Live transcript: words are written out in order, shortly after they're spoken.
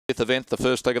Fifth event, the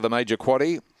first leg of the major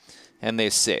quaddie, and they're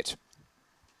set.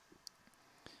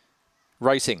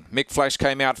 Racing. Mick Flash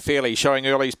came out fairly. Showing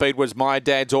early speed was My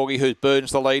Dad's Augie, who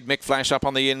burns the lead. Mick Flash up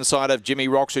on the inside of Jimmy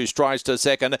Rocks, who strides to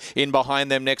second. In behind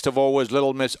them, next of all, was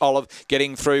Little Miss Olive.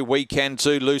 Getting through, We Can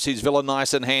Too. Lucy's Villa,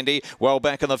 nice and handy. Well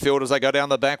back in the field as they go down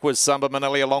the back was Samba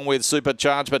Manelli along with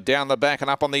Supercharged, but down the back and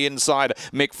up on the inside.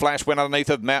 Mick Flash went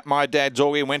underneath of My Dad's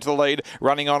Augie and went to the lead.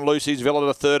 Running on Lucy's Villa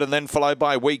to third, and then followed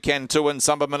by We Can Too and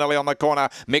Samba Manelli on the corner.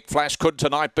 Mick Flash could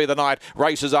tonight be the night.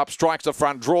 Races up, strikes the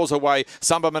front, draws away.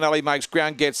 Samba Manelli makes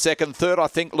ground, gets second. Third, I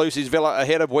think, Lucy's Villa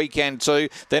ahead of We Can Too.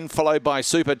 Then followed by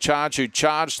Supercharged, who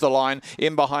charged the line.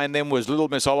 In behind them was Little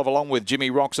Miss Olive along with Jimmy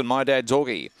Rocks and My Dad's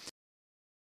Augie.